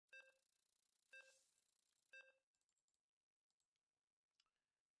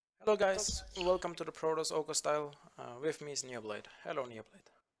Hello guys, welcome to the Protoss-Okko-Style. With me is Neoblade. Hello Neoblade.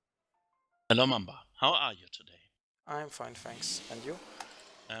 Hello Mamba, how are you today? I'm fine, thanks. And you?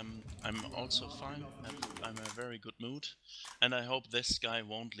 I'm also fine. I'm in a very good mood, and I hope this guy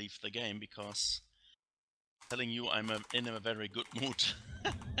won't leave the game because telling you I'm in a very good mood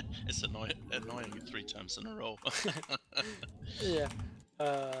is annoying 3 times in a row. Yeah.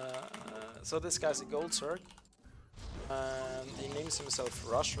 So this guy's a gold Zerg, and he names himself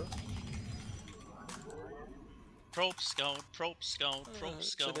Rusher. Probe scout, probe scout, probe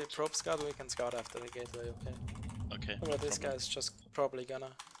scout. Should I probe scout? We can scout after the gateway, okay? Okay. But No this problem. guy's just probably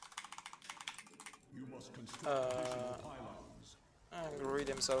gonna read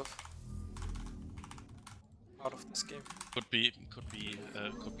himself out of this game. Could play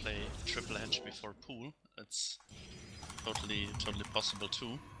triple hedge before pool. It's totally possible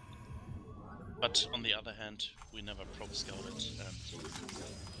too. But on the other hand, we never probe scouted, and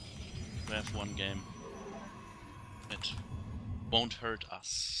we have one game. It won't hurt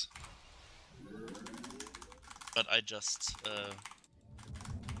us. But I just,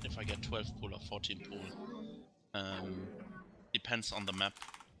 if I get 12 pool or 14 pool, depends on the map.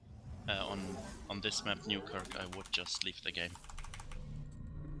 On this map, Newkirk, I would just leave the game.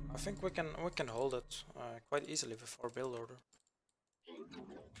 I think we can hold it quite easily with our build order.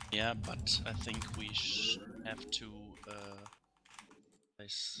 Yeah, but I think we have to.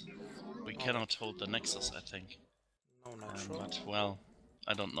 We cannot hold the Nexus, I think. No natural. But well,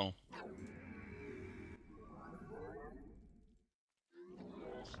 I don't know.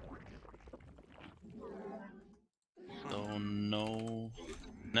 So no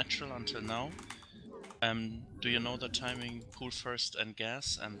natural until now. Do you know the timing? Pool first and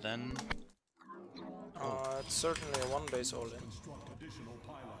gas, and then. It's certainly a 1Base-All-In.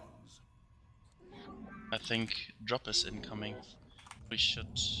 I think drop is incoming. We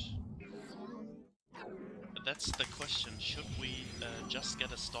should. That's the question. Should we just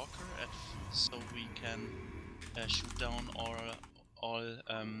get a stalker so we can shoot down all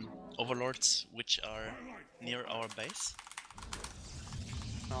overlords which are near our base?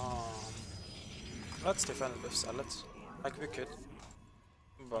 Let's defend with salads, like we could.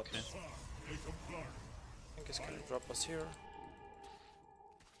 But okay. I think he's gonna drop us here.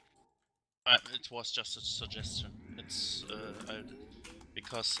 It was just a suggestion. It's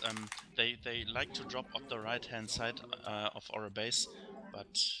because they like to drop up the right hand side of our base,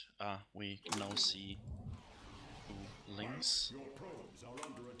 but we now see 2 links,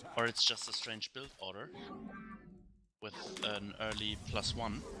 or it's just a strange build order with an early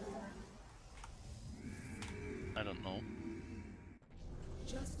 +1. I don't know.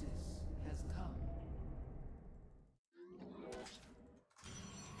 Justice has come.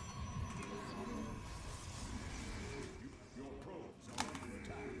 Your probes are under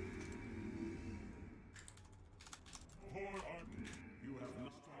attack. For army, you have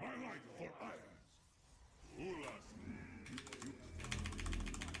not my life for irons. Ulas.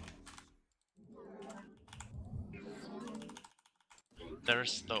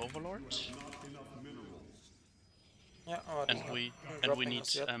 There's the overlord. Yeah, and we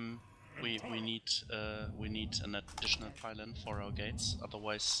need an additional pylon for our gates.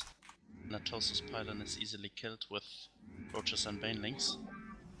 Otherwise, Natosis pylon is easily killed with roaches and banelings.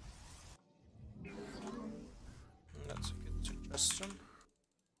 That's a good suggestion.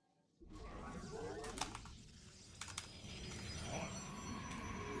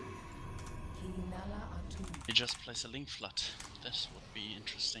 You just place a link flood. This would be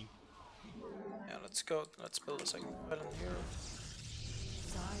interesting. Yeah, let's go. Let's build a second pylon here.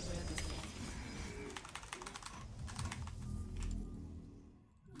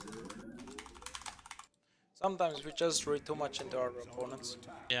 Sometimes we just read too much into our opponents.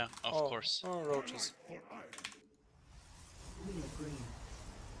 Yeah, of course. Oh, roaches.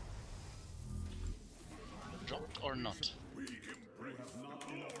 Dropped or not?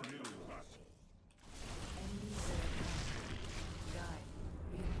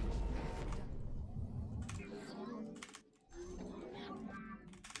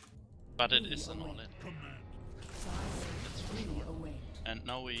 But it is an all-in. That's for sure. And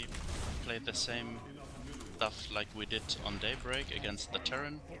now we play the same stuff like we did on Daybreak against the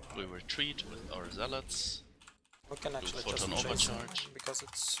Terran. We retreat with our zealots. We can actually Photon just chase them overcharge. because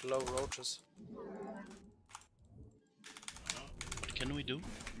it's slow roaches. What can we do?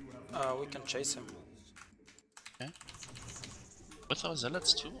 We can chase him. Okay. With our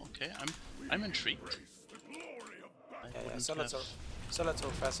zealots too? Okay, I'm intrigued. Yeah, zealots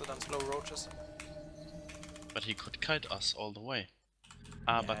are faster than slow roaches. But he could kite us all the way.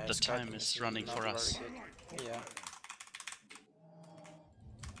 Yeah, But the time is running for us. Yeah.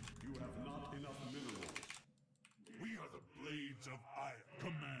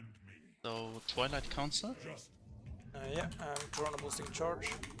 So, Twilight Council? Yeah, I'm throwing a boosting charge.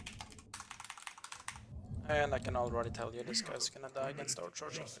 And I can already tell you this guy's gonna die against our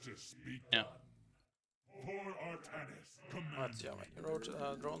charge. Yeah. Let's see how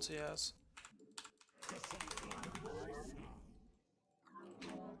many drones he has.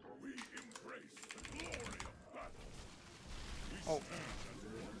 Oh.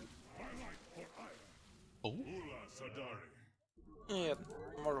 Oh? Yeah,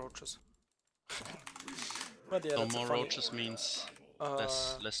 more roaches. But yeah, So that's more a funny, roaches means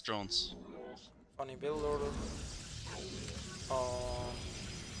less drones. funny build order.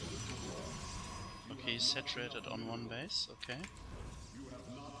 Okay, saturated on one base, okay.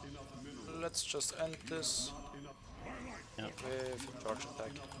 Let's just end this with a charge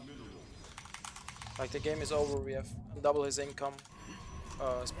attack. Like the game is over, we have double his income.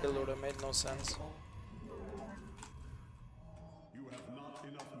 His build order made no sense.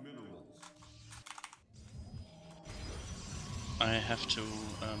 I have to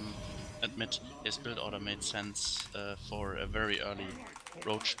admit his build order made sense for a very early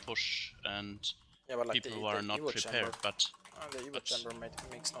roach push and Yeah, but like people who are not prepared, but the Evo chamber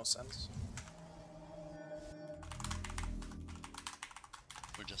makes no sense.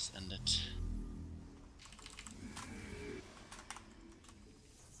 we'll just end it.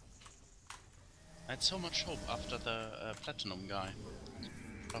 I had so much hope after the platinum guy.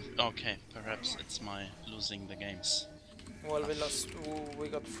 Okay, perhaps it's my losing the games. Well, we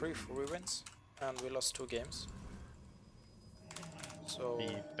got 3 free wins, and we lost 2 games. So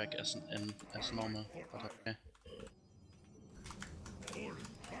Be back as normal, but okay.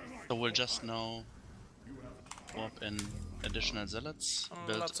 So we'll just now swap in additional zealots,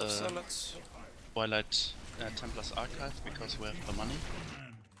 build lots of zealots. Twilight Templar's Archive because we have the money,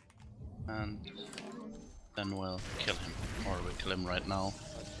 and then we'll kill him, or we'll kill him right now.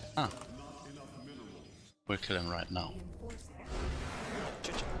 We'll kill him right now.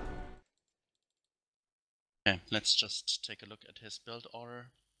 Okay, let's just take a look at his build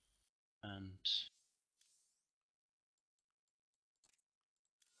order, and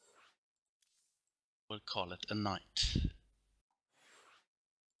we'll call it a night.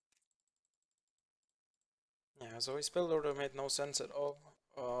 Yeah, so his build order made no sense at all.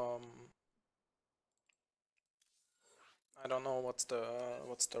 I don't know what's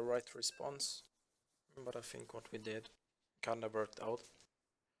the right response, but I think what we did kinda worked out.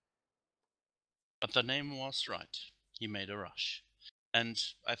 But the name was right. He made a rush. And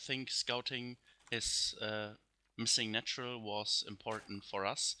I think scouting his missing natural was important for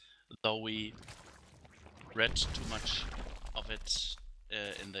us, though we read too much of it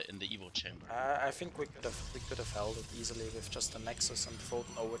in the Evo chamber. I think we could have held it easily with just a Nexus and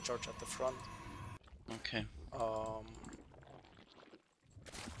Photon overcharge at the front. Okay.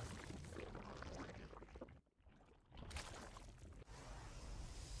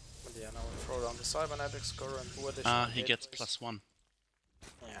 But yeah, now we throw down the Cybernetic score and 2 additional He gets gateways. +1.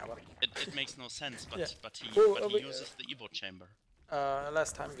 Yeah, but It makes no sense, but Yeah. but he Well, we- uses the Evo chamber.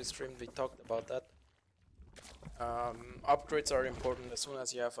 last time we streamed, we talked about that. Upgrades are important as soon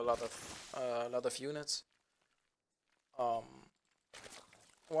as you have a lot of units.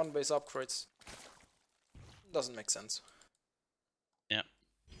 1-base upgrades doesn't make sense. Yeah.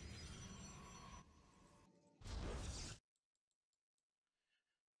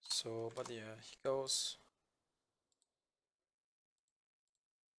 So, but yeah, he goes.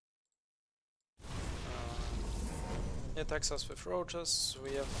 He attacks us with roaches.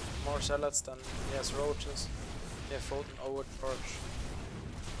 We have more zealots than he has roaches. We have Photon overcharge.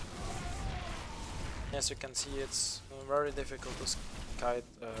 As you can see, it's very difficult to kite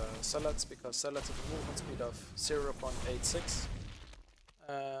zealots because zealots have a movement speed of 0.86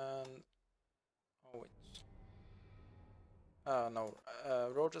 and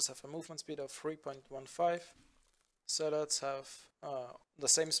roaches have a movement speed of 3.15. Zealots have the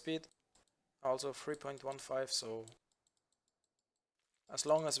same speed, also 3.15. So as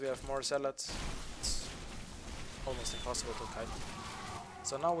long as we have more zealots, it's almost impossible to kite.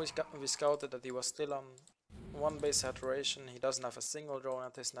 So now we scouted that he was still on 1-base saturation. He doesn't have a single drone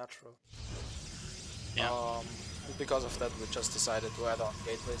at his natural. Yeah. Because of that, we just decided to add on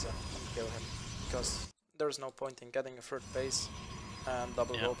gateways and kill him, because there's no point in getting a third base and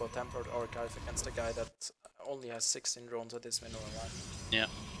double robo tempered archive against a guy that only has 16 drones at his mineral line. Yeah,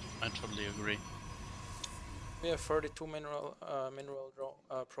 I totally agree. We have 32 mineral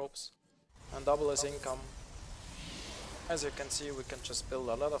probes and double his income. As you can see, we can just build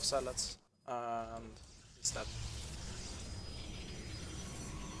a lot of zealots and he's dead.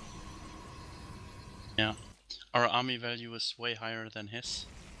 Yeah, our army value is way higher than his.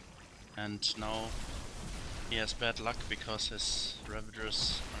 and now he has bad luck because his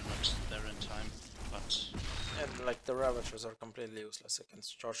Ravagers are not there in time, but And like the Ravagers are completely useless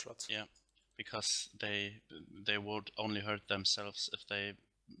against charge slots. yeah, because they would only hurt themselves if they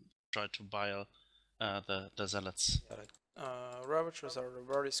try to bile the Zealots. Yeah, like, Ravagers are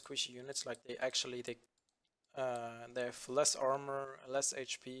very squishy units. Like they have less armor, less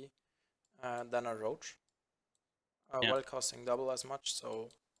HP than a Roach, Yeah. while costing double as much. So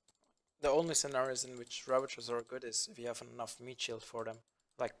the only scenarios in which Ravagers are good is if you have enough meat shield for them,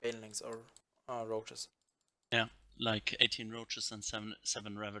 like Banelings or Roaches. Yeah, like 18 Roaches and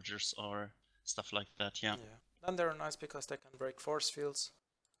 7 Ravagers or stuff like that. Yeah. Then they're nice because they can break force fields.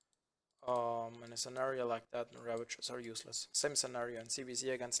 In a scenario like that, Ravagers are useless. Same scenario in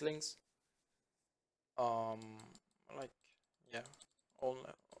CBC against Lynx. Like, yeah,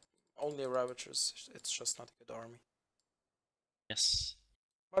 only Ravagers. It's just not a good army. Yes.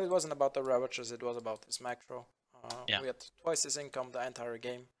 But it wasn't about the Ravagers. It was about his macro. Yeah. We had twice his income the entire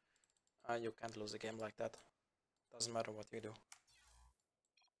game. You can't lose a game like that. Doesn't matter what you do.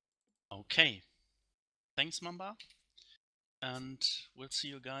 Okay. Thanks, Mamba. And we'll see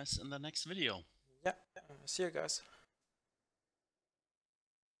you guys in the next video. Yeah, see you guys.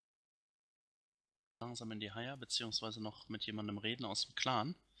 Langsam in die Haie, beziehungsweise noch mit jemandem reden aus dem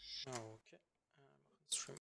Clan. Okay. Stream